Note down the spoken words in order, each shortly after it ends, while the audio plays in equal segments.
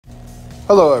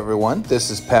Hello everyone, this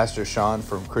is Pastor Sean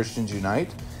from Christians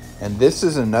Unite, and this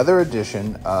is another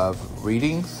edition of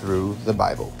Reading Through the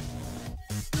Bible.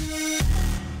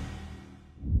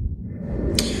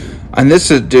 On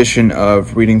this edition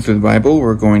of Reading Through the Bible,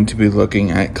 we're going to be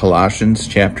looking at Colossians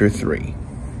chapter 3.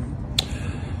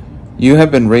 You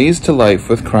have been raised to life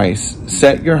with Christ.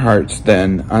 Set your hearts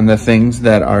then on the things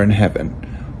that are in heaven,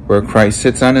 where Christ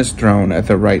sits on his throne at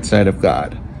the right side of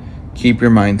God. Keep your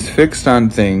minds fixed on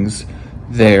things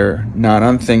there, not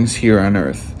on things here on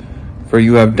earth. For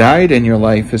you have died, and your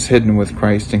life is hidden with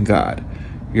Christ in God.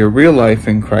 Your real life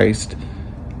in Christ,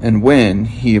 and when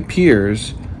he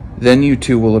appears, then you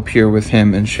too will appear with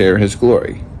him and share his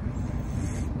glory.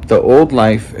 The old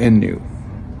life and new.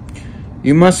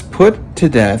 You must put to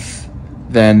death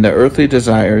then the earthly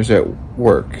desires at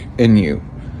work in you,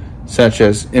 such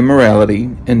as immorality,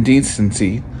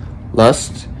 indecency,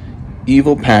 lust,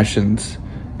 evil passions,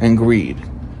 and greed.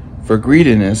 For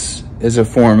greediness is a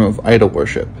form of idol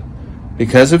worship.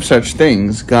 Because of such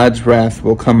things, God's wrath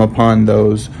will come upon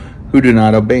those who do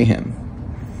not obey him.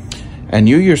 And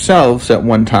you yourselves at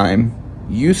one time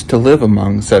used to live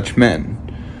among such men,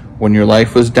 when your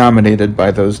life was dominated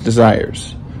by those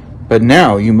desires. But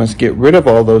now you must get rid of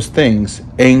all those things: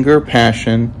 anger,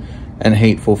 passion, and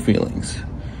hateful feelings.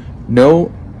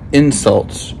 No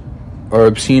insults or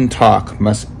obscene talk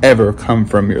must ever come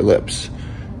from your lips.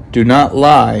 Do not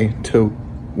lie to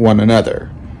one another,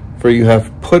 for you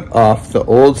have put off the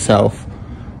old self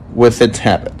with its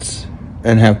habits,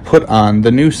 and have put on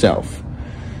the new self.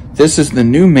 This is the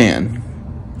new man,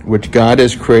 which God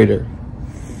as creator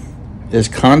is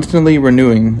constantly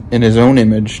renewing in his own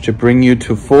image to bring you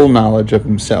to full knowledge of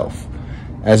himself.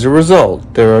 As a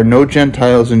result, there are no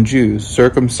Gentiles and Jews,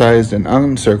 circumcised and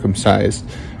uncircumcised,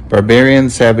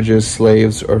 barbarians, savages,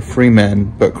 slaves, or free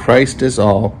men, but Christ is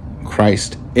all,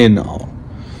 Christ in all.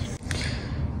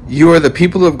 You are the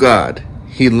people of God.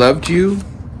 He loved you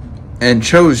and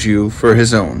chose you for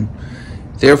his own.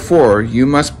 Therefore, you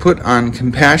must put on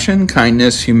compassion,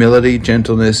 kindness, humility,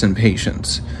 gentleness, and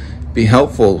patience. Be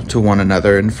helpful to one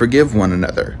another and forgive one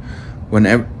another.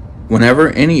 Whenever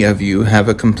any of you have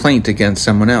a complaint against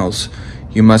someone else,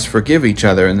 you must forgive each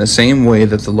other in the same way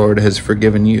that the Lord has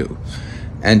forgiven you.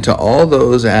 And to all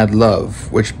those add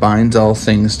love, which binds all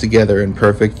things together in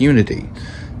perfect unity.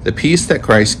 The peace that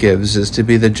Christ gives is to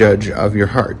be the judge of your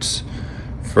hearts.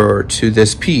 For to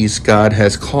this peace God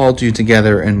has called you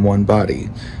together in one body.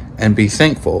 And be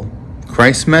thankful.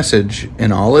 Christ's message,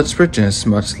 in all its richness,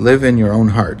 must live in your own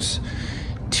hearts.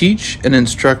 Teach and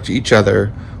instruct each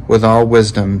other with all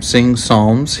wisdom. Sing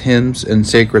psalms, hymns, and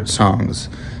sacred songs.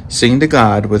 Sing to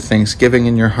God with thanksgiving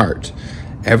in your heart.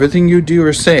 Everything you do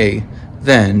or say,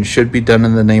 then, should be done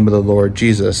in the name of the Lord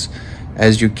Jesus,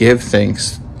 as you give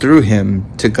thanks through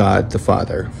him to God the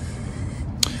Father.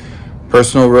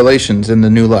 Personal relations in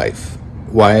the new life.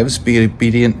 Wives, be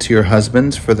obedient to your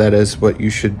husbands, for that is what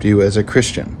you should do as a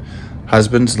Christian.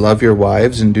 Husbands, love your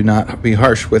wives and do not be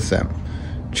harsh with them.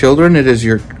 Children, it is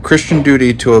your Christian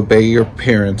duty to obey your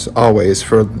parents always,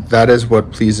 for that is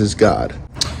what pleases God.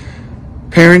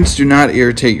 Parents, do not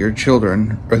irritate your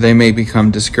children, or they may become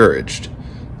discouraged.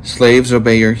 Slaves,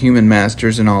 obey your human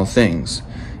masters in all things,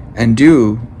 and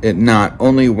do it not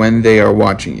only when they are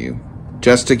watching you,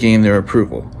 just to gain their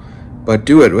approval, but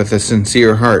do it with a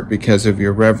sincere heart because of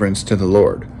your reverence to the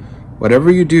Lord.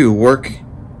 Whatever you do, work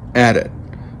at it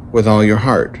with all your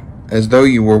heart, as though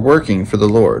you were working for the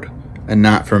Lord, and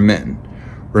not for men.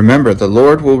 Remember, the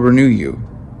Lord will renew you.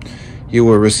 You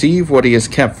will receive what he has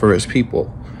kept for his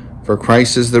people, for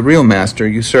Christ is the real master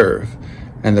you serve.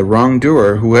 And the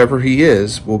wrongdoer, whoever he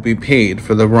is, will be paid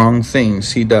for the wrong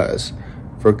things he does,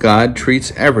 for God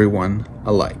treats everyone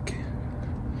alike.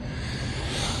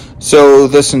 So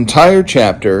this entire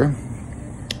chapter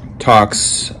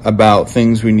talks about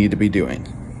things we need to be doing.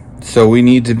 So we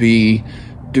need to be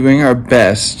doing our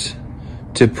best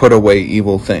to put away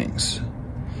evil things.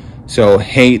 So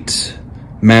hate,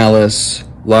 malice,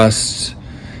 lust,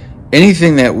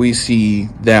 anything that we see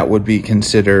that would be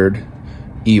considered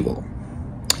evil.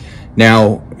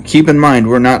 Now, keep in mind,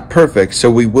 we're not perfect,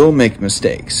 so we will make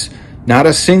mistakes. Not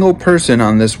a single person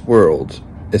on this world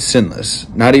is sinless,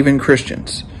 not even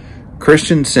Christians.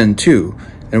 Christians sin too,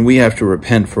 and we have to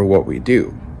repent for what we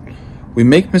do. We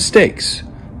make mistakes,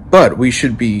 but we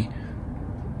should be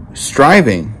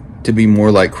striving to be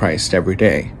more like Christ every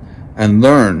day and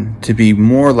learn to be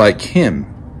more like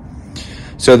him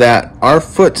so that our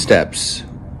footsteps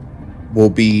will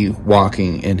be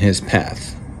walking in his path.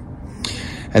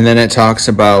 And then it talks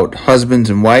about husbands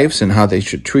and wives and how they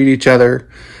should treat each other.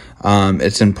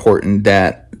 It's important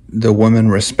that the women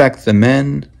respect the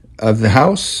men of the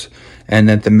house and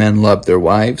that the men love their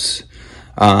wives.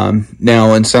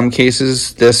 Now, in some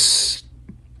cases, this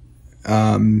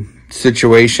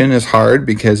situation is hard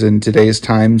because in today's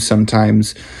time,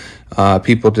 sometimes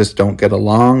people just don't get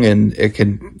along, and it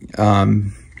can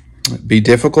be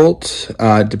difficult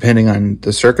depending on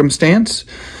the circumstance.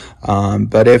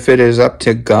 But if it is up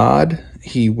to God,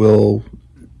 He will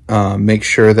make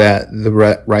sure that the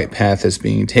right path is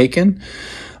being taken.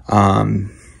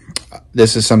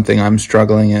 This is something I'm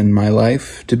struggling in my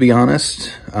life, to be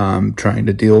honest, trying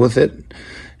to deal with it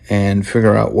and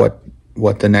figure out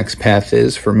what the next path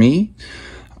is for me.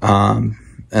 And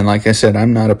like I said,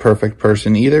 I'm not a perfect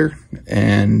person either,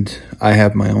 and I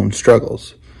have my own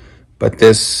struggles. But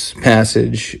this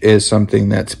passage is something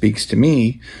that speaks to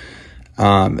me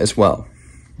as well.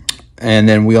 And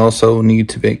then we also need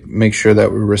to make sure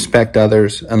that we respect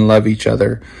others and love each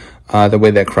other the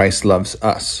way that Christ loves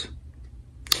us.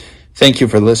 Thank you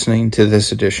for listening to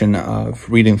this edition of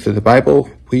Reading Through the Bible.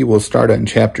 We will start on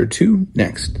chapter 2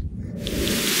 next.